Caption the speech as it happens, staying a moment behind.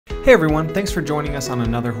Hey everyone, thanks for joining us on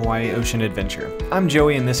another Hawaii ocean adventure. I'm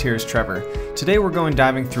Joey and this here is Trevor. Today we're going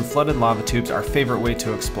diving through flooded lava tubes, our favorite way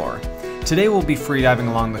to explore. Today we'll be freediving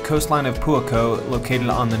along the coastline of Puako, located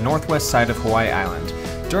on the northwest side of Hawaii Island.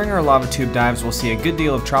 During our lava tube dives, we'll see a good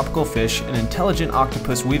deal of tropical fish, an intelligent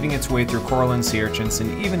octopus weaving its way through coral and sea urchins,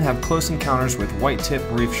 and even have close encounters with white-tip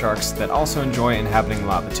reef sharks that also enjoy inhabiting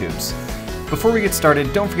lava tubes. Before we get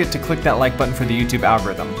started, don't forget to click that like button for the YouTube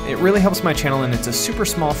algorithm. It really helps my channel and it's a super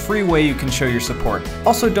small free way you can show your support.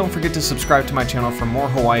 Also, don't forget to subscribe to my channel for more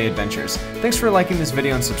Hawaii adventures. Thanks for liking this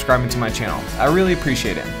video and subscribing to my channel. I really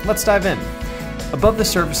appreciate it. Let's dive in. Above the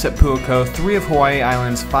surface at Puako, 3 of Hawaii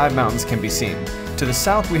Island's 5 mountains can be seen. To the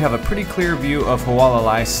south, we have a pretty clear view of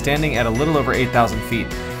Hualalai standing at a little over 8,000 feet.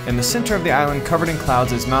 In the center of the island, covered in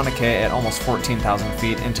clouds, is Mauna Kea at almost 14,000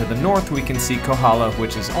 feet, and to the north we can see Kohala,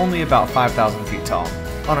 which is only about 5,000 feet tall.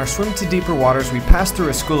 On our swim to deeper waters, we pass through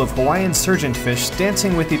a school of Hawaiian surgeonfish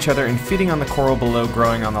dancing with each other and feeding on the coral below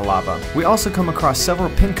growing on the lava. We also come across several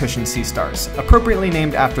pincushion sea stars, appropriately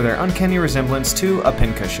named after their uncanny resemblance to a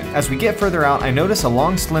pincushion. As we get further out, I notice a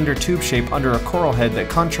long slender tube shape under a coral head that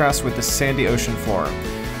contrasts with the sandy ocean floor.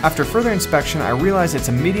 After further inspection, I realize it's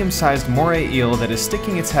a medium-sized moray eel that is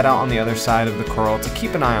sticking its head out on the other side of the coral to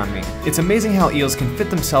keep an eye on me. It's amazing how eels can fit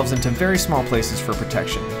themselves into very small places for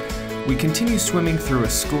protection. We continue swimming through a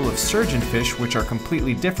school of surgeonfish, which are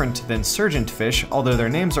completely different than surgeonfish, although their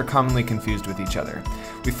names are commonly confused with each other.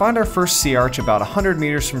 We find our first sea arch about 100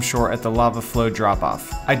 meters from shore at the lava flow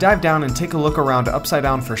drop-off. I dive down and take a look around upside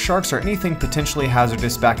down for sharks or anything potentially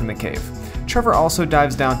hazardous back in the cave. Trevor also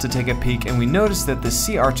dives down to take a peek, and we notice that the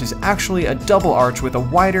sea arch is actually a double arch with a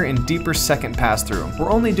wider and deeper second pass through.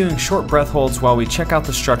 We're only doing short breath holds while we check out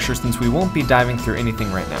the structure since we won't be diving through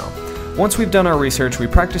anything right now. Once we've done our research, we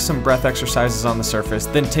practice some breath exercises on the surface,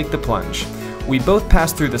 then take the plunge. We both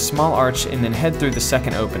pass through the small arch and then head through the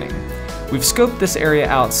second opening. We've scoped this area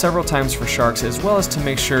out several times for sharks, as well as to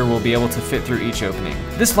make sure we'll be able to fit through each opening.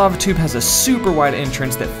 This lava tube has a super wide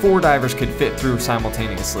entrance that 4 divers could fit through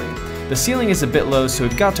simultaneously. The ceiling is a bit low, so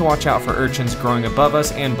we've got to watch out for urchins growing above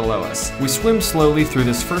us and below us. We swim slowly through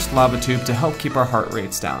this first lava tube to help keep our heart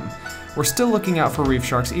rates down. We're still looking out for reef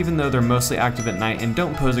sharks, even though they're mostly active at night and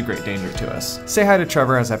don't pose a great danger to us. Say hi to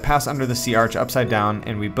Trevor as I pass under the sea arch upside down,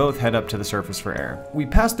 and we both head up to the surface for air. We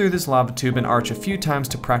pass through this lava tube and arch a few times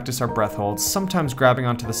to practice our breath holds, sometimes grabbing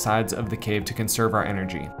onto the sides of the cave to conserve our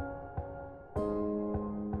energy.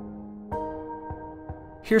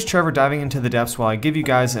 Here's Trevor diving into the depths while I give you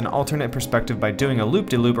guys an alternate perspective by doing a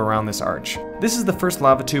loop-de-loop around this arch. This is the first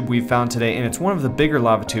lava tube we've found today, and it's one of the bigger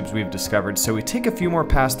lava tubes we've discovered, so we take a few more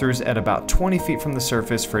pass-throughs at about 20 feet from the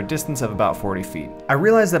surface for a distance of about 40 feet. I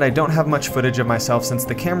realize that I don't have much footage of myself since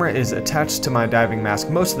the camera is attached to my diving mask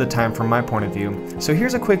most of the time from my point of view, so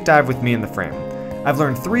here's a quick dive with me in the frame. I've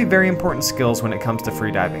learned 3 very important skills when it comes to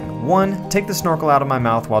free diving. 1. Take the snorkel out of my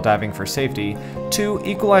mouth while diving for safety. 2.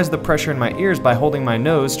 Equalize the pressure in my ears by holding my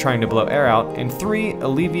nose trying to blow air out. And 3.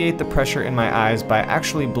 Alleviate the pressure in my eyes by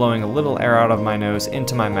actually blowing a little air out of my nose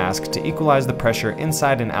into my mask to equalize the pressure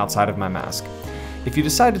inside and outside of my mask. If you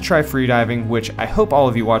decide to try freediving, which I hope all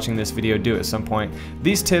of you watching this video do at some point,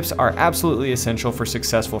 these tips are absolutely essential for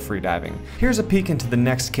successful freediving. Here's a peek into the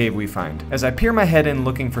next cave we find. As I peer my head in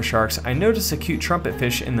looking for sharks, I notice a cute trumpet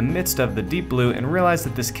fish in the midst of the deep blue and realize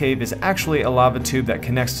that this cave is actually a lava tube that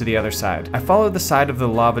connects to the other side. I follow the side of the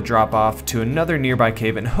lava drop off to another nearby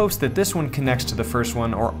cave in hopes that this one connects to the first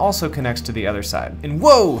one or also connects to the other side. And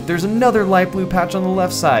whoa! There's another light blue patch on the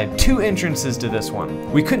left side. 2 entrances to this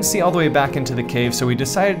one. We couldn't see all the way back into the cave, so we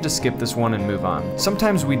decided to skip this one and move on.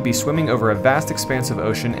 Sometimes we'd be swimming over a vast expanse of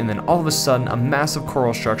ocean, and then all of a sudden a massive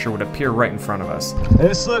coral structure would appear right in front of us.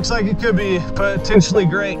 This looks like it could be potentially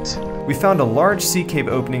great. We found a large sea cave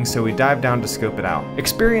opening, so we dived down to scope it out.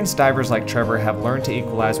 Experienced divers like Trevor have learned to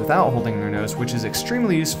equalize without holding their nose, which is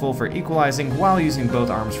extremely useful for equalizing while using both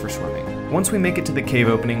arms for swimming. Once we make it to the cave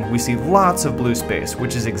opening, we see lots of blue space,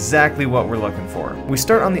 which is exactly what we're looking for. We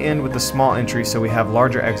start on the end with a small entry, so we have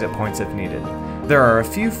larger exit points if needed. There are a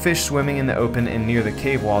few fish swimming in the open and near the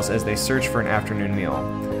cave walls as they search for an afternoon meal.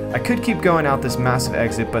 I could keep going out this massive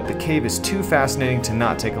exit, but the cave is too fascinating to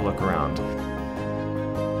not take a look around.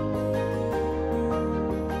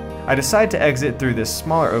 I decide to exit through this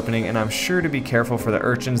smaller opening, and I'm sure to be careful for the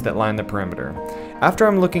urchins that line the perimeter. After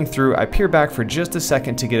I'm looking through, I peer back for just a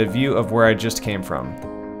second to get a view of where I just came from.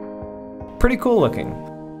 Pretty cool looking.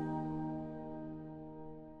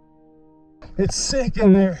 It's sick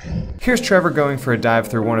in there. Here's Trevor going for a dive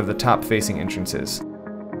through one of the top-facing entrances.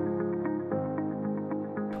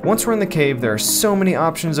 Once we're in the cave, there are so many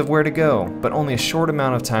options of where to go, but only a short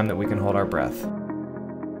amount of time that we can hold our breath.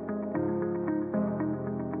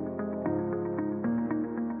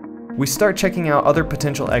 We start checking out other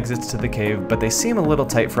potential exits to the cave, but they seem a little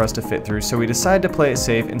tight for us to fit through, so we decide to play it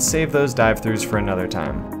safe and save those dive-throughs for another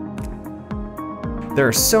time. There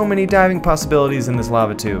are so many diving possibilities in this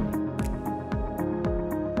lava tube.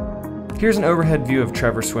 Here's an overhead view of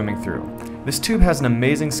Trevor swimming through. This tube has an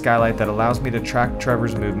amazing skylight that allows me to track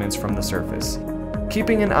Trevor's movements from the surface.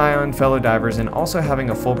 Keeping an eye on fellow divers and also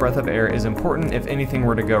having a full breath of air is important if anything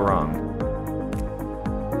were to go wrong.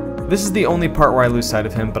 This is the only part where I lose sight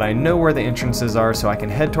of him, but I know where the entrances are so I can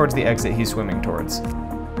head towards the exit he's swimming towards.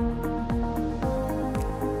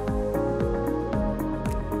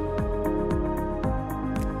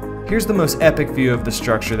 Here's the most epic view of the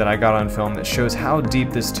structure that I got on film that shows how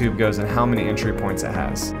deep this tube goes and how many entry points it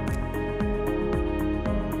has.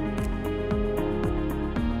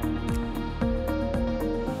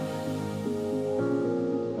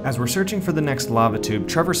 As we're searching for the next lava tube,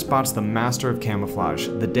 Trevor spots the master of camouflage,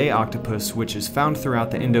 the day octopus, which is found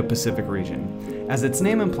throughout the Indo-Pacific region. As its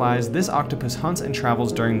name implies, this octopus hunts and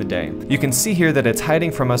travels during the day. You can see here that it's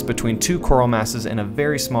hiding from us between two coral masses in a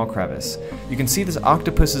very small crevice. You can see this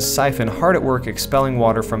octopus's siphon hard at work expelling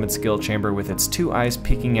water from its gill chamber with its two eyes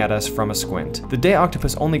peeking at us from a squint. The day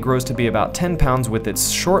octopus only grows to be about 10 pounds with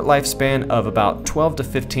its short lifespan of about 12 to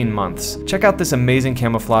 15 months. Check out this amazing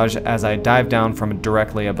camouflage as I dive down from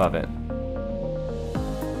directly above it.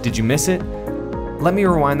 Did you miss it? Let me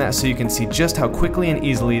rewind that so you can see just how quickly and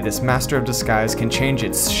easily this master of disguise can change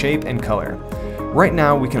its shape and color. Right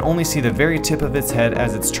now, we can only see the very tip of its head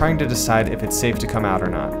as it's trying to decide if it's safe to come out or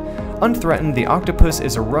not. Unthreatened, the octopus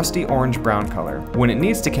is a rusty orange-brown color. When it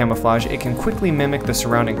needs to camouflage, it can quickly mimic the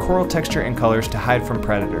surrounding coral texture and colors to hide from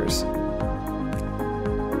predators.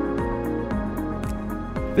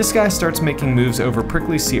 This guy starts making moves over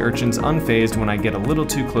prickly sea urchins unfazed when I get a little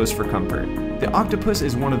too close for comfort. The octopus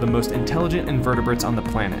is one of the most intelligent invertebrates on the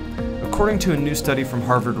planet. According to a new study from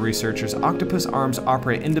Harvard researchers, octopus arms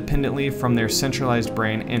operate independently from their centralized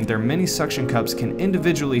brain, and their many suction cups can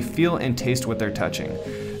individually feel and taste what they're touching.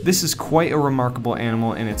 This is quite a remarkable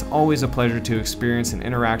animal, and it's always a pleasure to experience an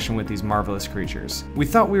interaction with these marvelous creatures. We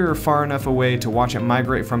thought we were far enough away to watch it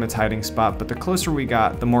migrate from its hiding spot, but the closer we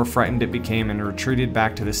got, the more frightened it became and retreated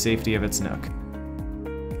back to the safety of its nook.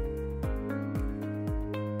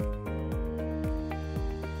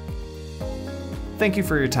 Thank you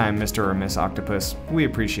for your time, Mr. or Miss Octopus. We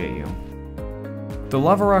appreciate you. The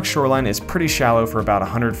lava rock shoreline is pretty shallow for about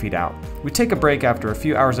 100 feet out. We take a break after a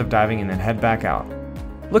few hours of diving and then head back out.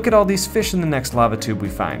 Look at all these fish in the next lava tube we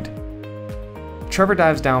find. Trevor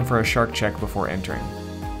dives down for a shark check before entering.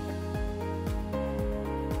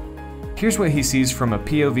 Here's what he sees from a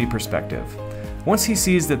POV perspective. Once he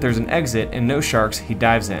sees that there's an exit and no sharks, he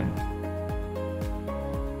dives in.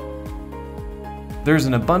 There's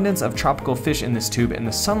an abundance of tropical fish in this tube, and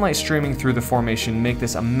the sunlight streaming through the formation make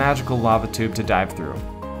this a magical lava tube to dive through.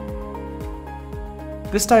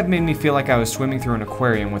 This dive made me feel like I was swimming through an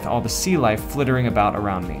aquarium with all the sea life flittering about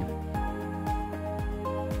around me.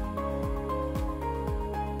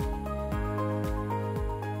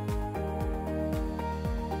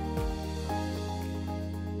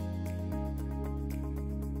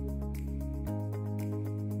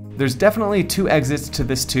 There's definitely two exits to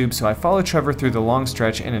this tube, so I follow Trevor through the long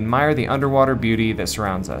stretch and admire the underwater beauty that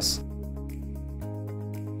surrounds us.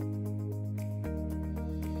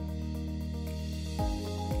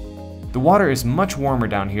 The water is much warmer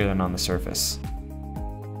down here than on the surface.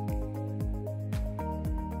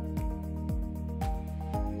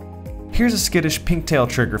 Here's a skittish pink-tailed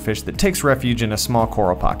triggerfish that takes refuge in a small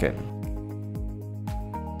coral pocket.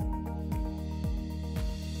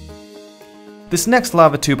 This next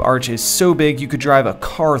lava tube arch is so big you could drive a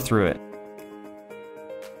car through it.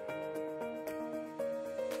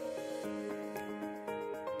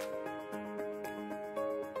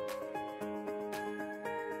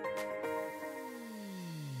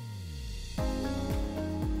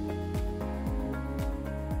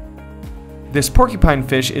 This porcupine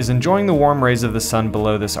fish is enjoying the warm rays of the sun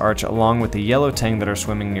below this arch along with the yellow tang that are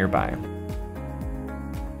swimming nearby.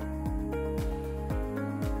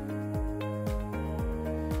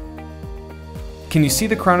 Can you see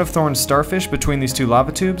the crown of thorns starfish between these two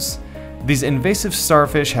lava tubes? These invasive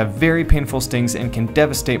starfish have very painful stings and can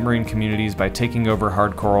devastate marine communities by taking over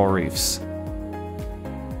hard coral reefs.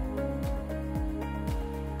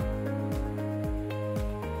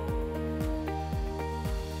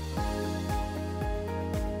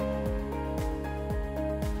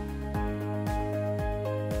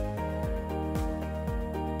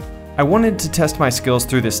 I wanted to test my skills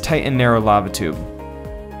through this tight and narrow lava tube.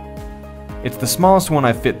 It's the smallest one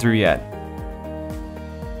I've fit through yet.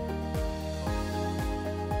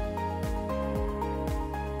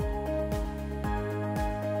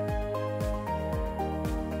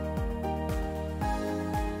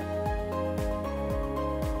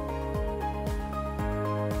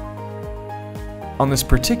 On this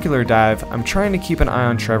particular dive, I'm trying to keep an eye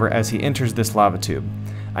on Trevor as he enters this lava tube.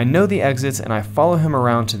 I know the exits and I follow him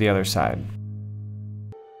around to the other side.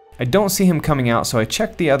 I don't see him coming out, so I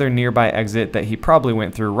check the other nearby exit that he probably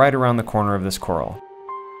went through right around the corner of this coral.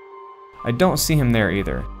 I don't see him there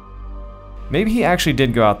either. Maybe he actually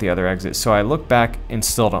did go out the other exit, so I look back and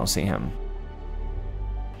still don't see him.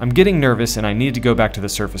 I'm getting nervous and I need to go back to the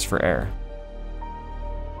surface for air.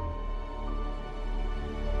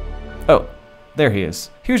 Oh, there he is.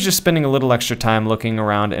 He was just spending a little extra time looking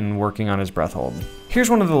around and working on his breath hold. Here's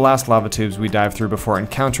one of the last lava tubes we dived through before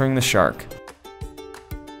encountering the shark.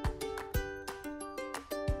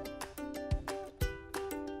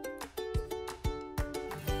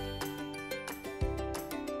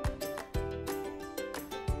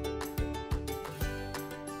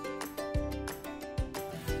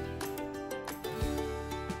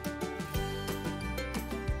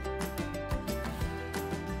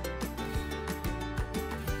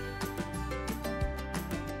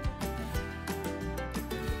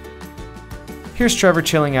 Here's Trevor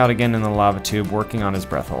chilling out again in the lava tube, working on his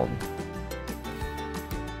breath hold.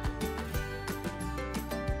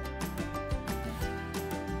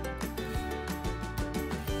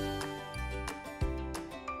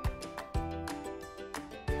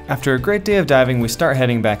 After a great day of diving, we start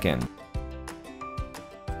heading back in.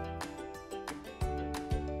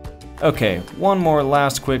 Okay, one more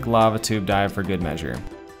last quick lava tube dive for good measure.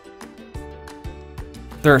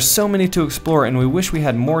 There are so many to explore and we wish we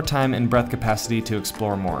had more time and breath capacity to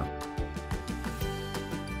explore more.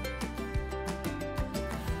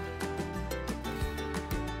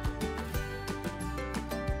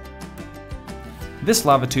 This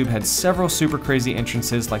lava tube had several super crazy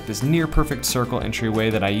entrances like this near perfect circle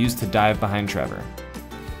entryway that I used to dive behind Trevor.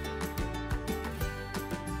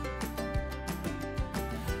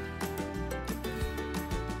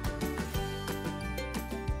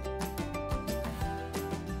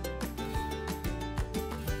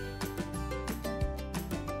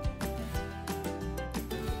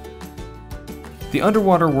 The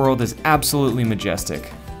underwater world is absolutely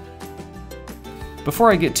majestic.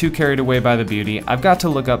 Before I get too carried away by the beauty, I've got to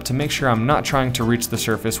look up to make sure I'm not trying to reach the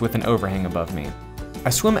surface with an overhang above me. I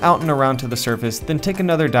swim out and around to the surface, then take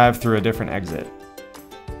another dive through a different exit.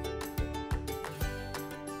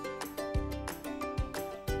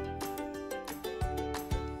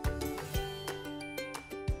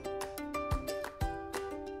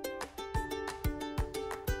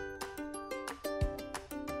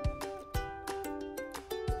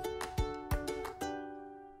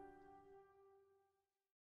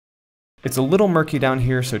 It's a little murky down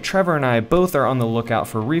here, so Trevor and I both are on the lookout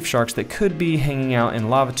for reef sharks that could be hanging out in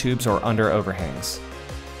lava tubes or under overhangs.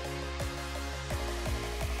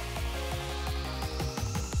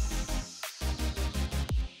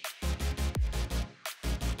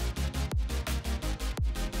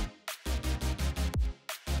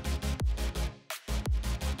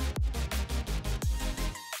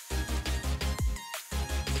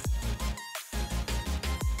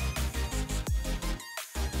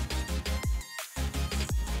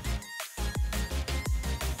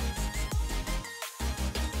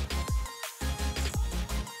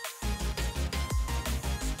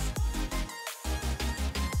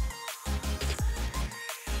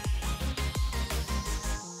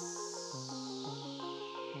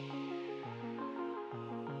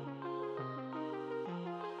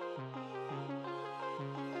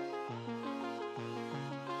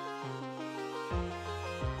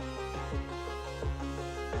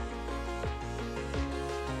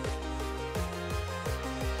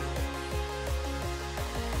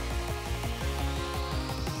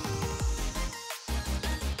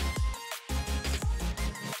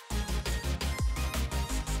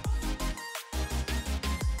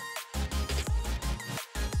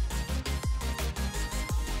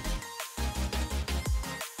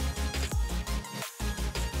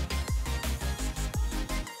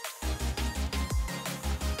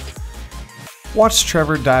 Watch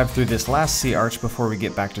Trevor dive through this last sea arch before we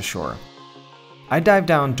get back to shore. I dive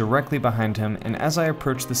down directly behind him, and as I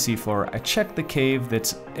approach the seafloor, I check the cave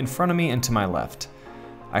that's in front of me and to my left.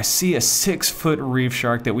 I see a 6-foot reef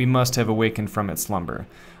shark that we must have awakened from its slumber.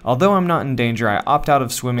 Although I'm not in danger, I opt out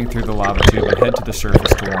of swimming through the lava tube and head to the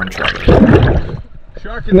surface to warn Trevor.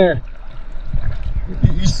 Shark in there.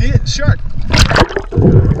 You see it? Shark.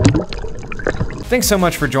 Thanks so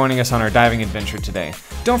much for joining us on our diving adventure today.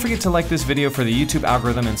 Don't forget to like this video for the YouTube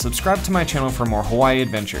algorithm and subscribe to my channel for more Hawaii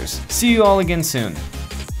adventures. See you all again soon.